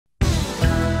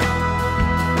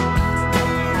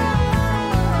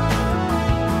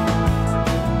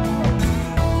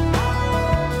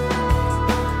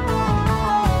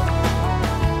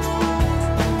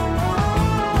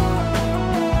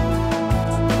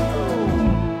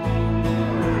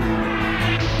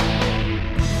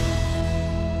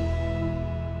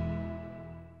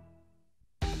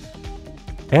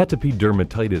Atopy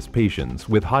dermatitis patients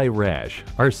with high rash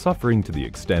are suffering to the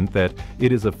extent that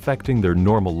it is affecting their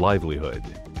normal livelihood.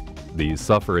 These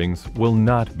sufferings will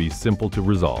not be simple to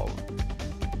resolve.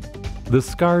 The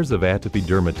scars of atopy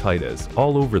dermatitis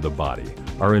all over the body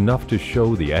are enough to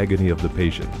show the agony of the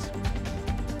patients.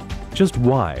 Just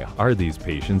why are these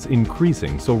patients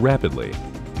increasing so rapidly?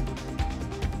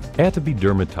 Atopy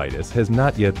dermatitis has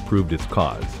not yet proved its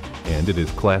cause, and it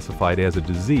is classified as a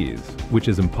disease, which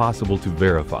is impossible to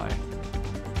verify.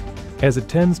 As it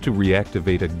tends to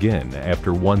reactivate again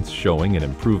after once showing an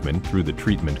improvement through the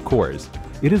treatment course,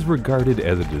 it is regarded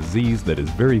as a disease that is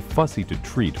very fussy to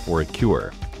treat for a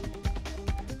cure.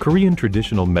 Korean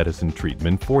traditional medicine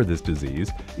treatment for this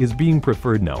disease is being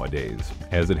preferred nowadays,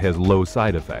 as it has low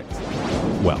side effects.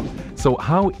 Well, so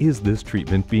how is this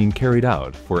treatment being carried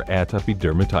out for atopy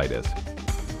dermatitis?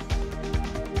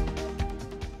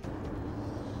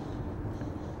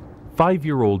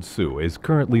 Five-year-old Sue is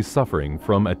currently suffering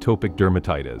from atopic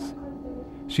dermatitis.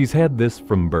 She's had this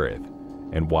from birth,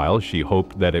 and while she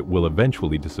hoped that it will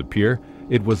eventually disappear,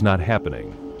 it was not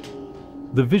happening.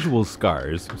 The visual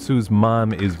scars Sue's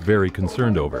mom is very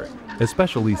concerned over,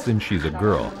 especially since she's a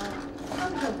girl.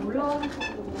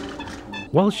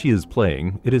 While she is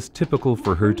playing, it is typical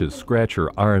for her to scratch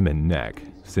her arm and neck,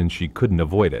 since she couldn't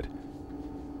avoid it.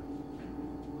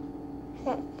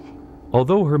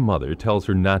 Although her mother tells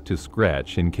her not to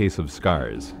scratch in case of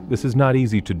scars, this is not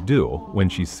easy to do when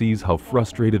she sees how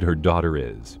frustrated her daughter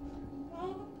is.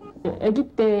 아기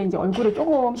때 이제 얼굴에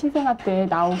조금 신생아 때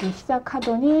나오기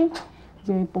시작하더니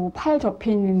이제 뭐 팔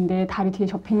접혀 있는데 다리 뒤에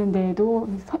접혀 있는 데에도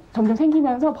점점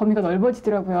생기면서 범위가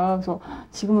넓어지더라고요. 그래서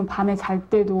지금은 밤에 잘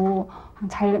때도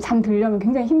잠 들려면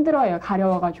굉장히 힘들어요.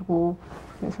 가려워가지고.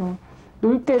 그래서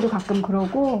놀 때도 가끔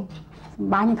그러고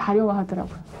많이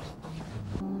가려워하더라고요.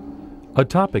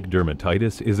 Atopic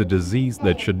dermatitis is a disease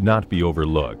that should not be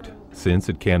overlooked, since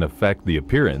it can affect the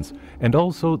appearance and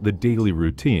also the daily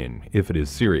routine if it is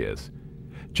serious.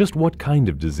 Just what kind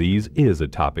of disease is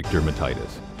atopic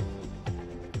dermatitis?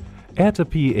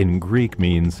 Atopy in Greek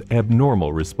means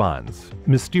abnormal response,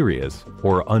 mysterious,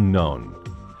 or unknown.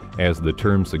 As the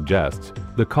term suggests,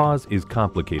 the cause is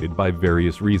complicated by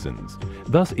various reasons,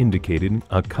 thus indicating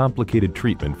a complicated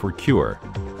treatment for cure.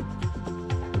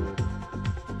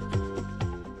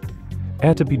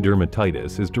 Atopy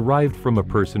dermatitis is derived from a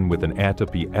person with an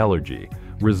atopy allergy,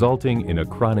 resulting in a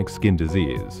chronic skin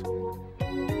disease,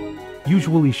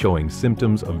 usually showing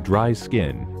symptoms of dry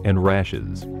skin and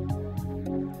rashes.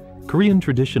 Korean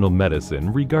traditional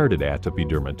medicine regarded atopy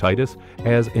dermatitis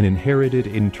as an inherited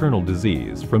internal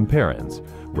disease from parents,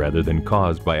 rather than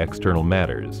caused by external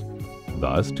matters.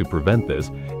 Thus, to prevent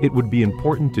this, it would be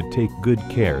important to take good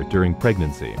care during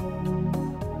pregnancy.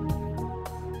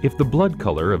 If the blood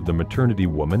color of the maternity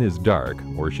woman is dark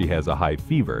or she has a high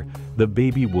fever, the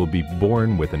baby will be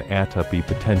born with an atopy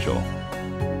potential.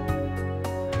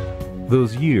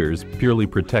 Those years purely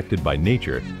protected by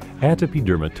nature, atopy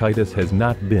dermatitis has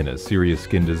not been a serious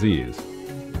skin disease.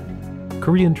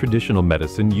 Korean traditional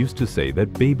medicine used to say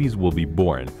that babies will be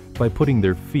born by putting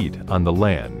their feet on the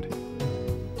land.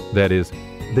 That is,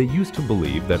 they used to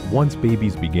believe that once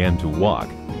babies began to walk,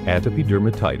 atopy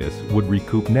dermatitis would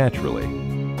recoup naturally.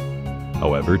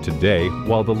 However, today,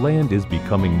 while the land is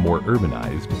becoming more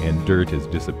urbanized and dirt is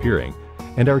disappearing,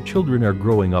 and our children are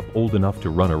growing up old enough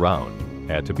to run around,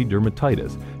 atopy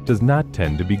dermatitis does not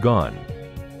tend to be gone.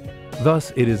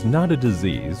 Thus, it is not a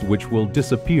disease which will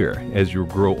disappear as you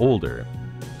grow older.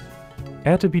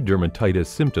 Atopy dermatitis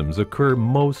symptoms occur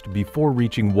most before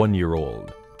reaching 1 year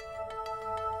old.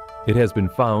 It has been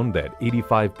found that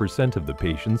 85% of the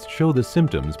patients show the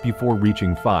symptoms before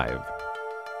reaching 5.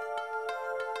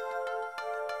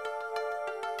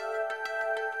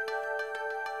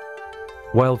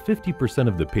 While 50%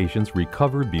 of the patients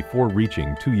recover before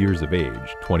reaching 2 years of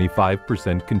age,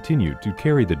 25% continue to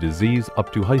carry the disease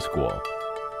up to high school.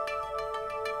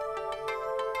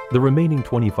 The remaining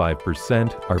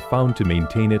 25% are found to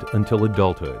maintain it until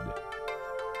adulthood.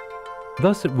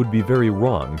 Thus, it would be very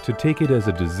wrong to take it as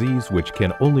a disease which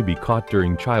can only be caught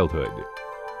during childhood.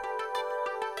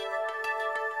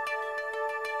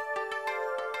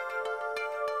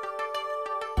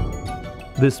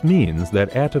 This means that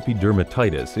atopy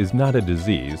dermatitis is not a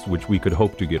disease which we could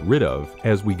hope to get rid of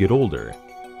as we get older.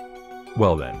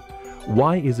 Well then,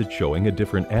 why is it showing a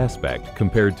different aspect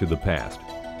compared to the past?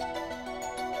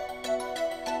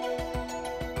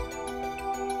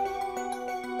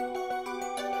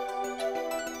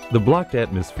 The blocked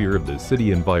atmosphere of the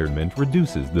city environment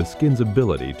reduces the skin's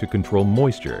ability to control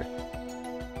moisture.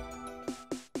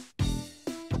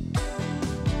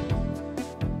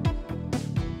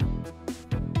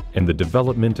 and the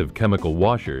development of chemical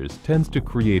washers tends to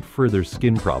create further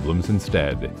skin problems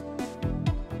instead.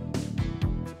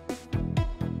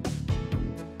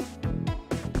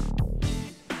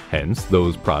 Hence,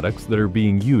 those products that are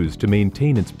being used to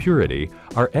maintain its purity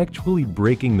are actually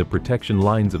breaking the protection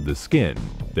lines of the skin,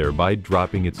 thereby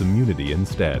dropping its immunity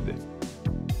instead.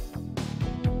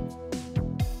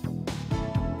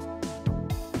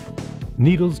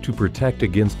 Needles to protect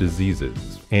against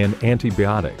diseases and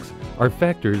antibiotics are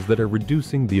factors that are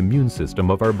reducing the immune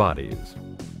system of our bodies.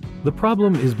 The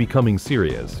problem is becoming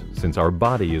serious since our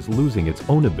body is losing its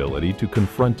own ability to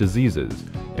confront diseases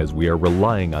as we are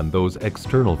relying on those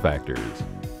external factors.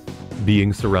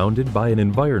 Being surrounded by an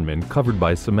environment covered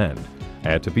by cement,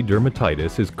 atopy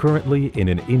dermatitis is currently in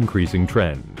an increasing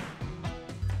trend.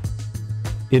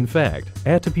 In fact,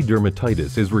 atopy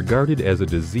dermatitis is regarded as a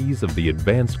disease of the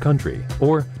advanced country,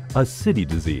 or a city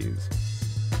disease.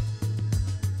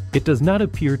 It does not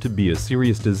appear to be a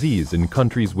serious disease in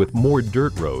countries with more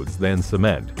dirt roads than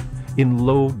cement, in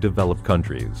low-developed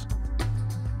countries.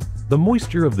 The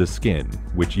moisture of the skin,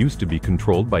 which used to be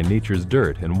controlled by nature's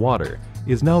dirt and water,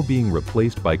 is now being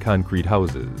replaced by concrete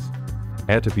houses.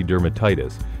 Atopy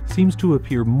dermatitis seems to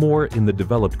appear more in the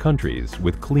developed countries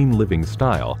with clean living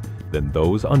style than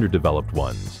those underdeveloped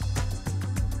ones.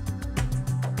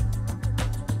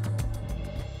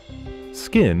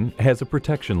 Skin has a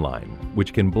protection line,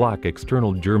 which can block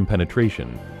external germ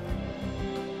penetration.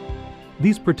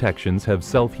 These protections have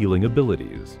self-healing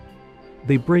abilities.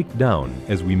 They break down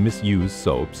as we misuse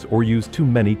soaps or use too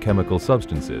many chemical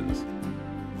substances.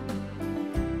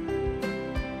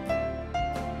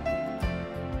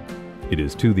 It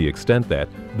is to the extent that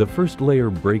the first layer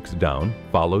breaks down,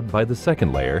 followed by the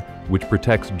second layer, which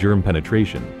protects germ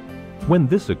penetration. When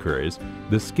this occurs,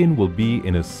 the skin will be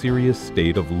in a serious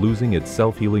state of losing its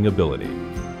self-healing ability.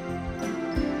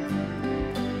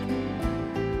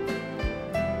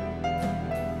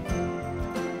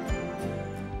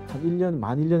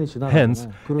 Hence,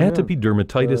 atopy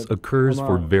dermatitis occurs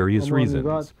for various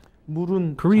reasons.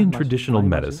 Korean traditional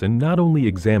medicine not only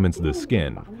examines the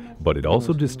skin, but it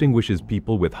also distinguishes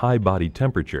people with high body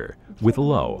temperature with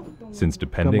low, since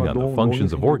depending on the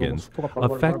functions of organs,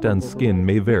 effect on skin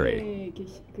may vary.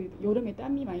 In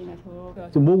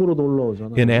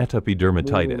atopy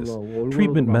dermatitis,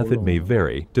 treatment method may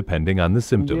vary depending on the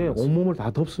symptoms.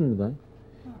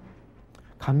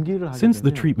 Since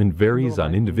the treatment varies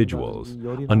on individuals,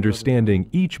 understanding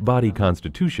each body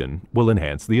constitution will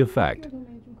enhance the effect.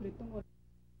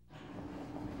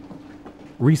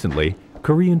 Recently,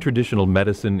 Korean traditional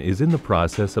medicine is in the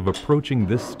process of approaching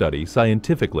this study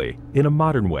scientifically in a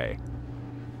modern way.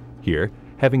 Here,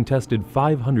 having tested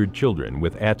 500 children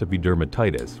with atopy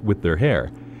dermatitis with their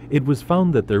hair, it was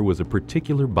found that there was a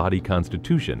particular body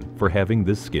constitution for having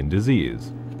this skin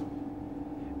disease.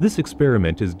 This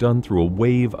experiment is done through a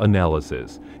wave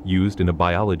analysis used in a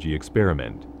biology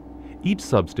experiment. Each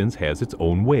substance has its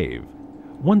own wave.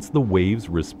 Once the waves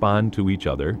respond to each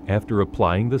other after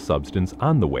applying the substance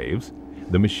on the waves,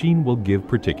 the machine will give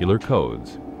particular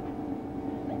codes.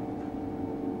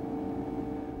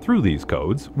 Through these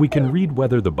codes, we can read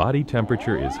whether the body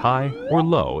temperature is high or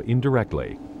low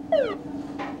indirectly.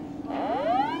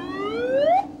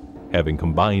 Having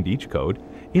combined each code,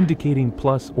 indicating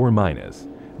plus or minus,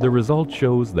 the result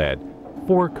shows that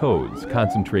 4 codes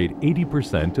concentrate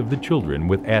 80% of the children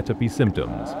with atopy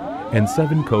symptoms, and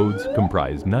 7 codes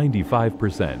comprise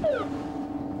 95%.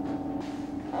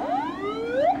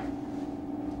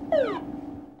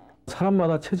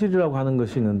 사람마다 체질이라고 하는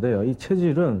것이 있는데요. 이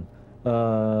체질은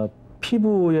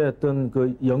피부의 어떤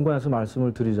그 연관해서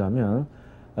말씀을 드리자면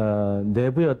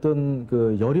내부에 어떤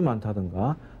그 열이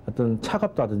많다든가 어떤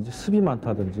차갑다든지 습이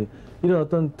많다든지 이런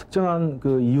어떤 특정한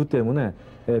그 이유 때문에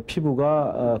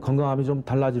피부가 건강함이 좀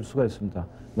달라질 수가 있습니다.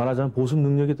 말하자면 보습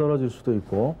능력이 떨어질 수도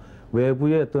있고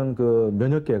외부의 어떤 그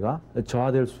면역계가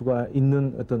저하될 수가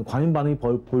있는 어떤 과민 반응이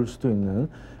보일 수도 있는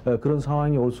그런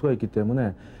상황이 올 수가 있기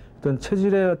때문에 어떤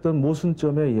체질의 어떤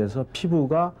모순점에 의해서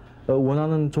피부가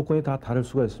원하는 조건이 다 다를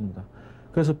수가 있습니다.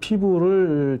 그래서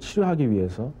피부를 치료하기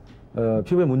위해서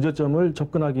피부의 문제점을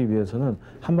접근하기 위해서는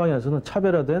한방에서는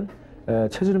차별화된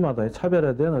체질마다의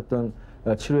차별화된 어떤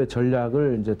치료의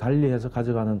전략을 이제 달리해서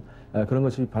가져가는 그런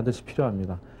것이 반드시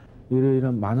필요합니다.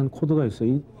 이런 많은 코드가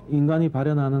있어요. 인간이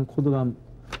발현하는 코드가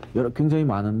굉장히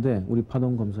많은데 우리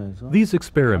파동 검사에서 These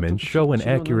experiments show an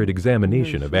accurate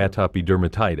examination of atopy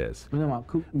dermatitis.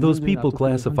 Those people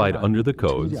classified under the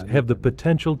codes have the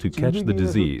potential to catch the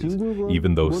disease,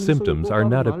 even though symptoms are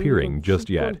not appearing just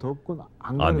yet.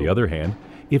 On the other hand,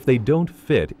 if they don't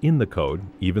fit in the code,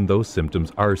 even though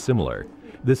symptoms are similar,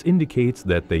 this indicates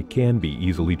that they can be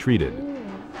easily treated.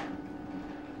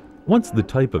 Once the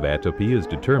type of atopy is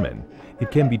determined,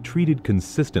 it can be treated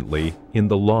consistently in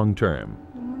the long term.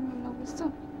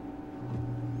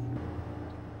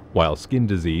 While skin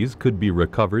disease could be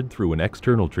recovered through an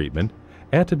external treatment,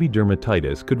 atopy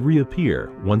dermatitis could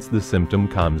reappear once the symptom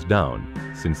calms down,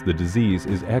 since the disease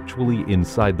is actually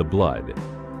inside the blood.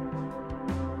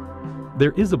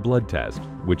 There is a blood test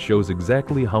which shows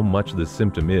exactly how much the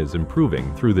symptom is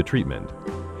improving through the treatment.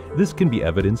 This can be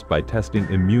evidenced by testing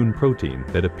immune protein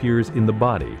that appears in the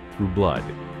body through blood.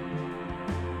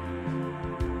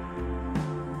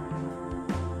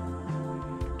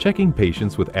 Checking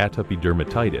patients with atopy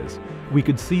dermatitis, we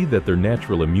could see that their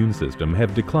natural immune system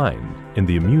have declined and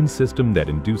the immune system that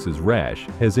induces rash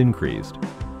has increased.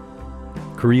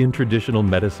 Korean traditional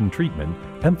medicine treatment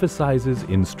emphasizes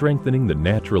in strengthening the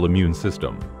natural immune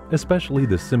system, especially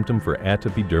the symptom for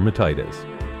atopy dermatitis.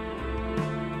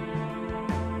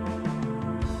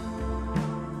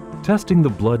 Testing the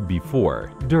blood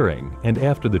before, during, and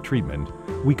after the treatment,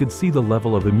 we could see the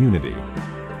level of immunity.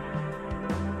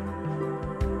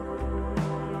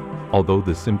 Although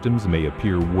the symptoms may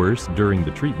appear worse during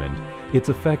the treatment, its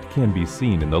effect can be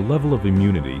seen in the level of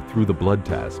immunity through the blood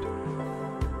test.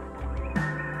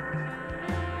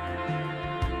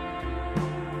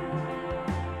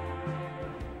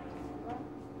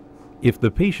 If the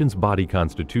patient's body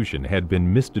constitution had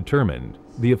been misdetermined,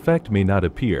 the effect may not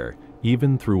appear,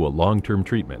 even through a long-term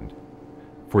treatment.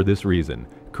 For this reason,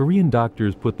 Korean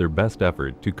doctors put their best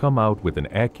effort to come out with an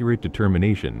accurate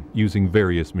determination using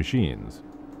various machines.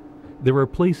 There are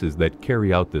places that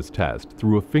carry out this test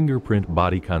through a fingerprint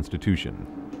body constitution.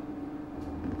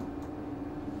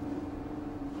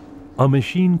 A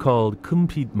machine called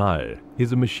Kumpitmal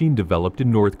is a machine developed in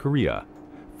North Korea,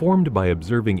 formed by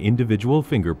observing individual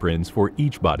fingerprints for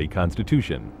each body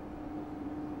constitution.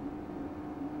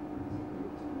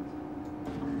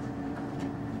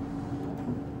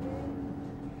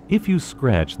 If you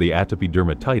scratch the atopy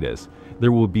dermatitis,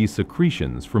 there will be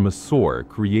secretions from a sore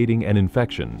creating an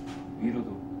infection.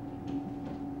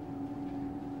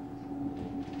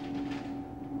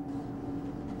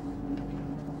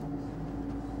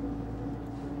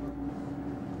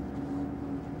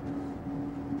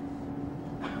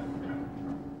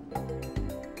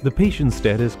 The patient's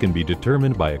status can be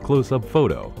determined by a close-up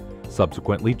photo,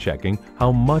 subsequently checking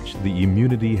how much the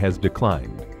immunity has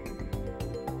declined.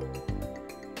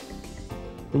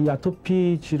 이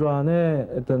아토피 질환의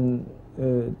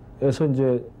에서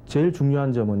이제 제일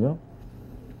중요한 점은요.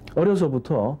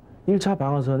 어려서부터 1차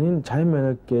방어선인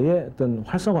자연면역계의 어떤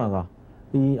활성화가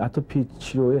이 아토피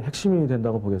치료의 핵심이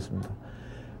된다고 보겠습니다.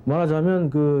 말하자면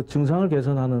그 증상을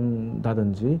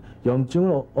개선한다든지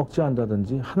염증을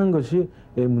억제한다든지 하는 것이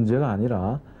문제가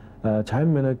아니라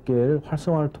자연면역계의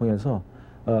활성화를 통해서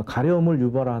가려움을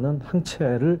유발하는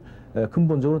항체를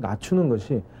근본적으로 낮추는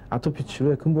것이 아토피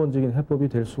치료의 근본적인 해법이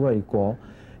될 수가 있고,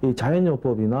 이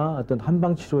자연요법이나 어떤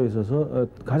한방 치료에 있어서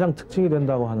가장 특징이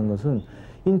된다고 하는 것은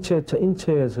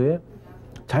인체에서의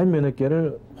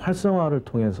자연면역계를 활성화를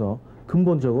통해서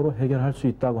근본적으로 해결할 수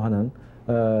있다고 하는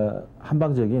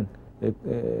한방적인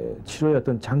치료의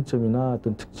어떤 장점이나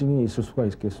어떤 특징이 있을 수가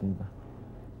있겠습니다.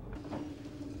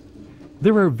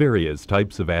 There are various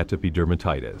types of atopy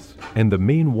dermatitis, and the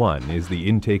main one is the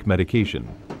intake medication.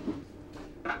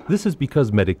 This is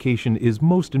because medication is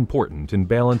most important in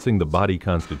balancing the body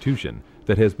constitution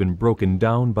that has been broken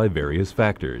down by various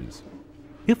factors.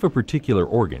 If a particular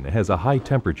organ has a high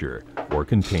temperature or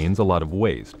contains a lot of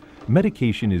waste,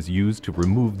 medication is used to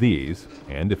remove these,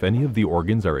 and if any of the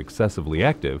organs are excessively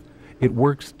active, it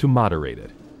works to moderate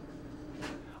it.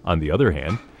 On the other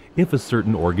hand, if a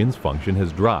certain organ's function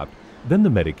has dropped, then the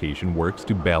medication works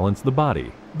to balance the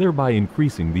body, thereby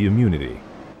increasing the immunity.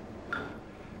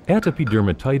 Atopy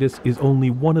dermatitis is only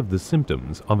one of the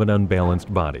symptoms of an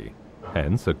unbalanced body.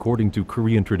 Hence, according to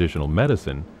Korean traditional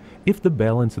medicine, if the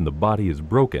balance in the body is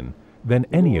broken, then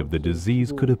any of the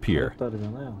disease could appear.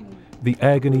 The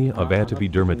agony of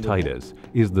atopy dermatitis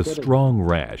is the strong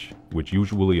rash, which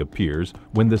usually appears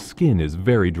when the skin is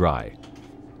very dry.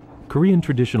 Korean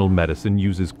traditional medicine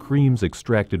uses creams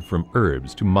extracted from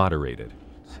herbs to moderate it.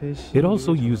 It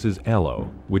also uses aloe,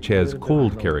 which has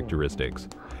cold characteristics,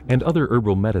 and other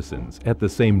herbal medicines at the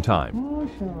same time.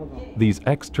 These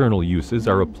external uses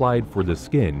are applied for the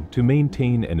skin to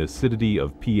maintain an acidity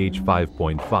of pH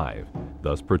 5.5,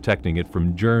 thus protecting it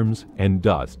from germs and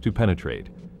dust to penetrate.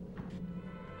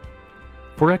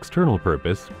 For external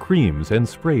purpose, creams and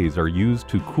sprays are used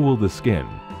to cool the skin.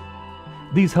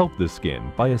 These help the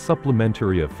skin by a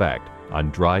supplementary effect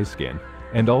on dry skin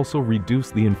and also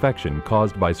reduce the infection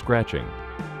caused by scratching.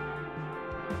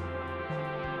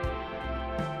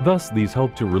 Thus, these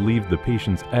help to relieve the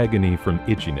patient's agony from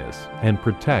itchiness and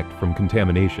protect from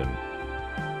contamination.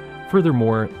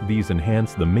 Furthermore, these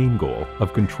enhance the main goal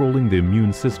of controlling the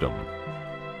immune system.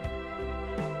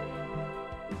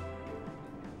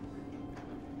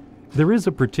 There is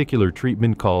a particular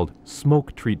treatment called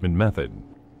smoke treatment method.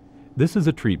 This is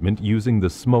a treatment using the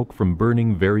smoke from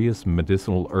burning various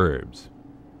medicinal herbs.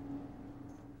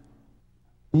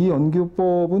 이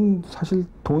연기요법은 사실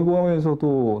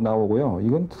동의보험에서도 나오고요.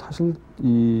 이건 사실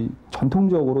이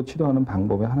전통적으로 치료하는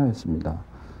방법의 하나였습니다.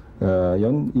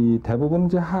 이 대부분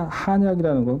이제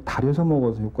한약이라는 건 달여서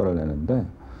먹어서 효과를 내는데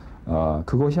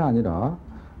그것이 아니라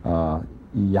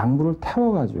이 약물을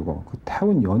태워가지고 그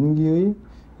태운 연기의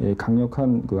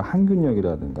강력한 그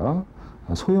항균력이라든가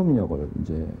소염력을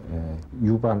이제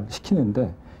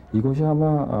유발시키는데 이것이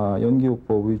아마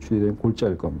연기요법의 주된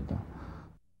골자일 겁니다.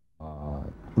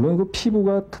 물론 그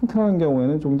피부가 튼튼한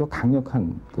경우에는 좀 더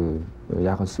강력한 그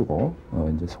약을 쓰고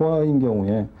이제 소아인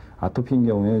경우에 아토피인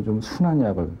경우에 좀 순한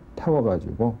약을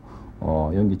태워가지고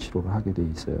연기 치료를 하게 돼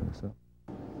있어요. 그래서.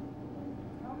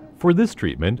 For this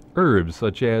treatment, herbs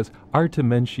such as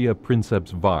Artemisia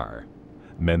princeps var,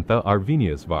 Mentha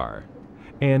arvenius var,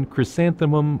 and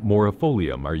Chrysanthemum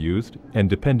morifolium are used, and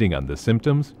depending on the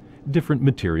symptoms, different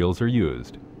materials are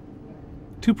used.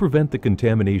 To prevent the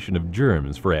contamination of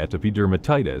germs for atopy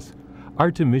dermatitis,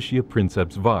 Artemisia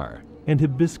princeps var and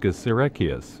Hibiscus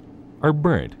serraceus are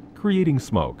burnt, creating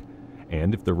smoke,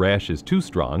 and if the rash is too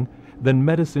strong, then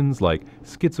medicines like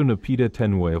Schizonepida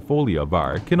tenuifolia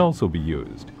var can also be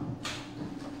used.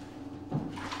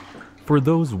 For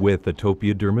those with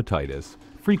atopic dermatitis,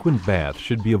 frequent baths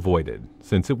should be avoided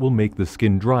since it will make the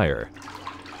skin drier.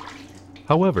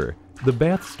 However, the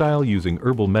bath style using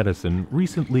herbal medicine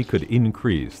recently could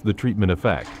increase the treatment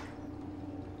effect.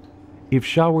 If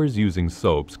showers using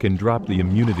soaps can drop the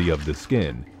immunity of the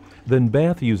skin, then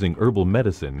bath using herbal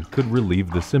medicine could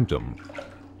relieve the symptom.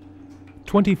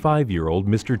 25-year-old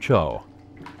Mr. Cho,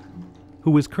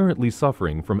 who is currently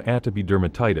suffering from atopy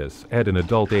dermatitis at an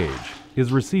adult age,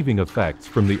 is receiving effects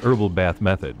from the herbal bath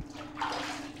method.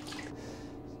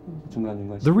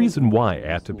 The reason why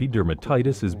atopy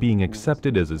dermatitis is being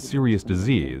accepted as a serious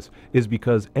disease is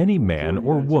because any man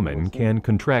or woman can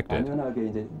contract it.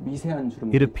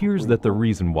 It appears that the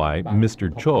reason why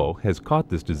Mr. Cho has caught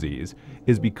this disease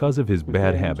is because of his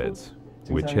bad habits,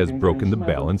 which has broken the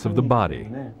balance of the body.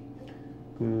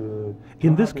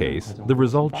 In this case, the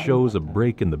result shows a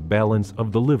break in the balance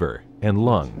of the liver and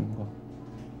lung.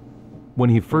 When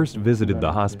he first visited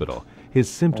the hospital, his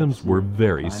symptoms were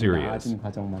very serious.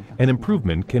 An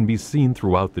improvement can be seen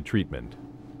throughout the treatment.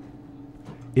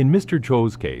 In Mr.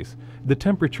 Cho's case, the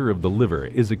temperature of the liver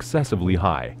is excessively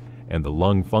high, and the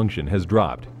lung function has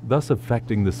dropped, thus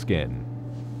affecting the skin.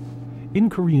 In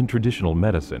Korean traditional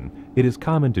medicine, it is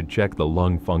common to check the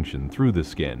lung function through the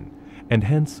skin, and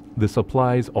hence this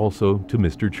applies also to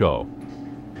Mr. Cho.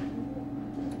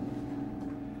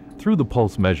 Through the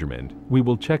pulse measurement, we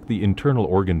will check the internal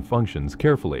organ functions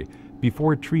carefully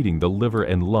before treating the liver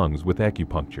and lungs with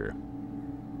acupuncture.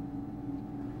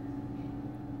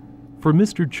 For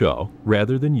Mr. Cho,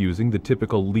 rather than using the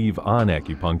typical leave-on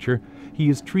acupuncture, he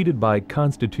is treated by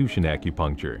constitution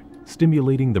acupuncture,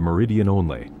 stimulating the meridian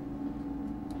only.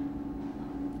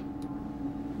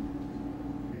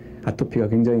 아토피가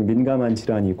굉장히 민감한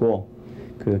질환이고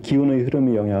그 기운의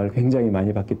흐름의 영향을 굉장히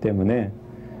많이 받기 때문에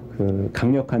그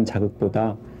강력한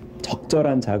자극보다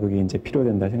적절한 자극이 이제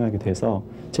필요된다 생각이 돼서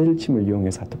체질침을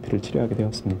이용해서 아토피를 치료하게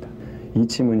되었습니다. 이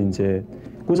침은 이제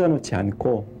꽂아놓지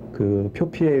않고 그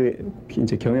표피의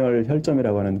이제 경혈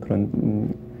혈점이라고 하는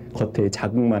그런 겉의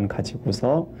자극만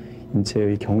가지고서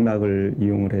인체의 경락을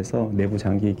이용을 해서 내부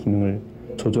장기 기능을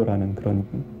조절하는 그런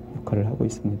역할을 하고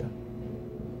있습니다.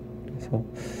 그래서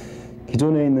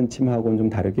기존에 있는 침하고는 좀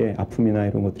다르게 아픔이나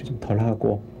이런 것들이 좀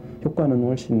덜하고 효과는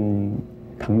훨씬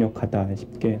강력하다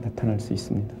쉽게 나타날 수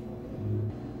있습니다.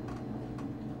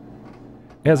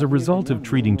 As a result of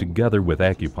treating together with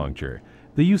acupuncture,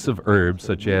 the use of herbs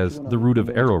such as the root of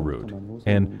arrowroot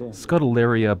and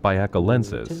Scutellaria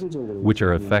biacalensis, which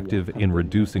are effective in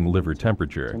reducing liver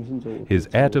temperature, his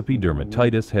atopy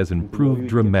dermatitis has improved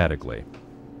dramatically.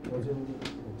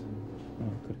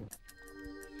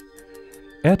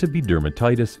 Atopy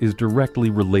dermatitis is directly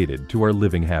related to our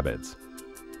living habits.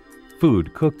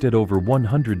 Food cooked at over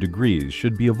 100 degrees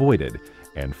should be avoided,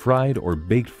 and fried or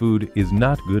baked food is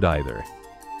not good either.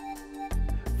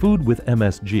 Food with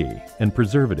MSG and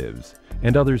preservatives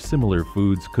and other similar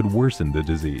foods could worsen the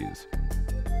disease.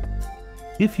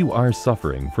 If you are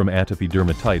suffering from atopy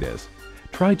dermatitis,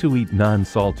 try to eat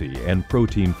non-salty and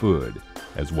protein food,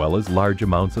 as well as large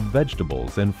amounts of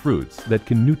vegetables and fruits that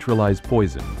can neutralize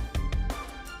poison.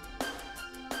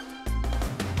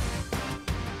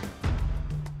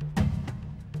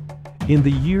 In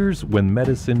the years when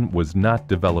medicine was not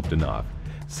developed enough,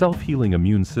 self-healing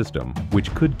immune system,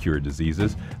 which could cure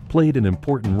diseases, played an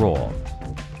important role.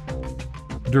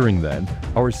 During then,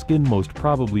 our skin most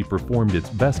probably performed its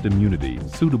best immunity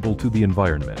suitable to the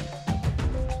environment.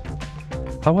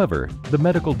 However, the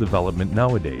medical development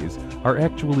nowadays are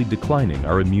actually declining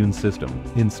our immune system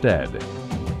instead.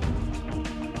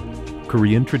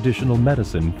 Korean traditional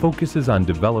medicine focuses on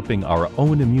developing our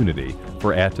own immunity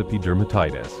for atopy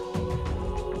dermatitis.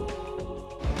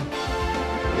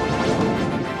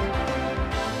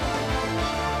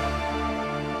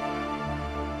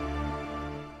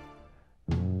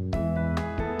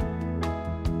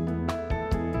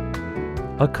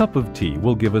 A cup of tea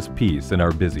will give us peace in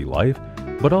our busy life,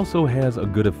 but also has a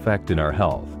good effect in our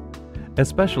health,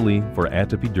 especially for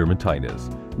atopy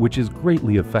dermatitis, which is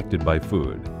greatly affected by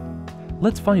food.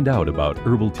 Let's find out about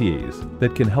herbal teas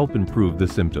that can help improve the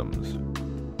symptoms.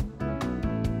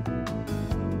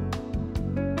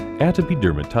 Atopy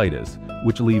dermatitis,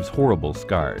 which leaves horrible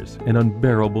scars and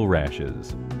unbearable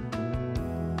rashes.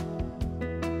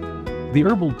 The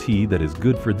herbal tea that is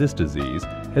good for this disease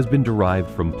has been derived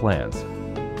from plants.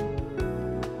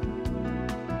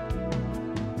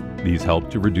 These help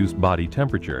to reduce body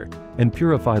temperature and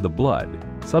purify the blood,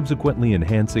 subsequently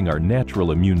enhancing our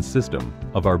natural immune system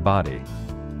of our body.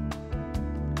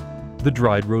 The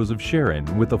dried rose of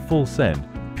Sharon with a full scent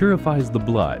purifies the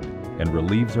blood and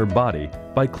relieves our body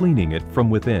by cleaning it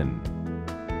from within.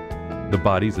 The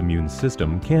body's immune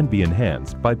system can be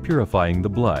enhanced by purifying the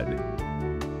blood.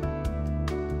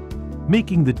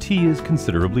 Making the tea is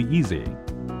considerably easy.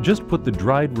 Just put the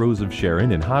dried rose of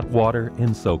Sharon in hot water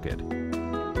and soak it.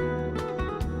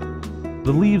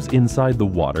 The leaves inside the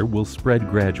water will spread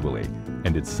gradually,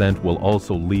 and its scent will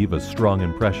also leave a strong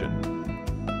impression.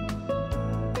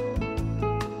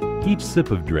 Each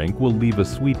sip of drink will leave a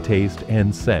sweet taste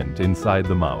and scent inside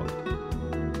the mouth.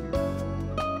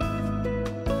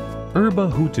 Yerba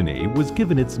hutani was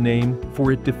given its name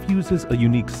for it diffuses a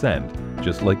unique scent,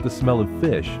 just like the smell of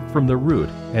fish from the root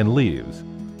and leaves.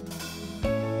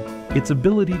 Its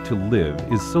ability to live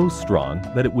is so strong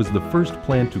that it was the first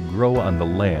plant to grow on the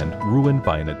land ruined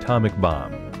by an atomic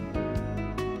bomb.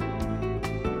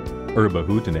 Yerba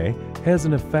hutani has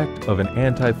an effect of an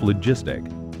antiphlogistic.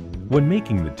 When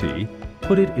making the tea,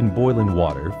 put it in boiling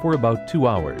water for about 2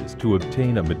 hours to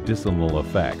obtain a medicinal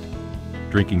effect.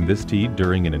 Drinking this tea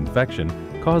during an infection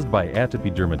caused by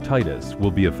atopy dermatitis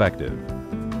will be effective.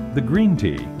 The green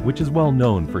tea, which is well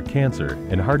known for cancer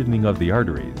and hardening of the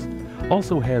arteries,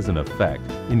 also has an effect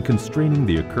in constraining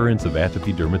the occurrence of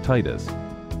atopy dermatitis.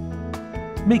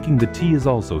 Making the tea is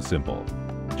also simple.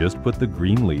 Just put the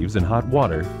green leaves in hot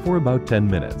water for about 10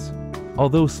 minutes.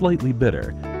 Although slightly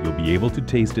bitter, you'll be able to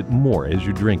taste it more as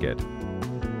you drink it.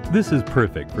 This is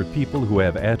perfect for people who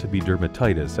have atopy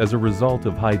dermatitis as a result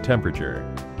of high temperature.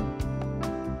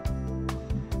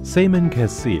 Saman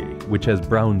cassie, which has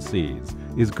brown seeds,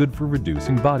 is good for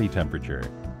reducing body temperature.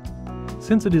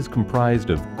 Since it is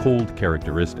comprised of cold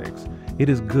characteristics, it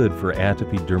is good for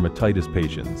atopy dermatitis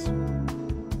patients.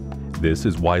 This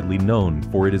is widely known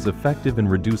for it is effective in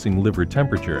reducing liver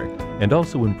temperature and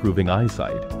also improving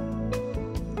eyesight.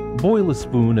 Boil a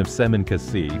spoon of saman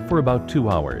cassie for about 2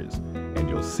 hours, and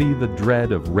you'll see the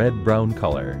dread of red-brown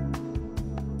color.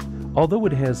 Although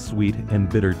it has sweet and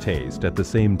bitter taste at the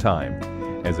same time,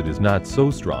 as it is not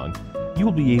so strong,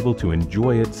 you'll be able to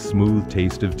enjoy its smooth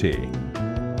taste of tea.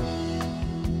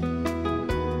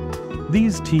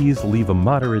 These teas leave a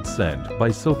moderate scent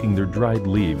by soaking their dried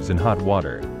leaves in hot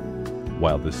water.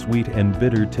 While the sweet and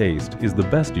bitter taste is the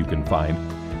best you can find,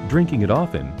 drinking it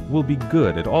often will be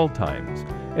good at all times,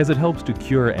 as it helps to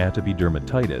cure atopy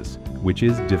dermatitis, which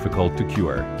is difficult to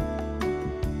cure.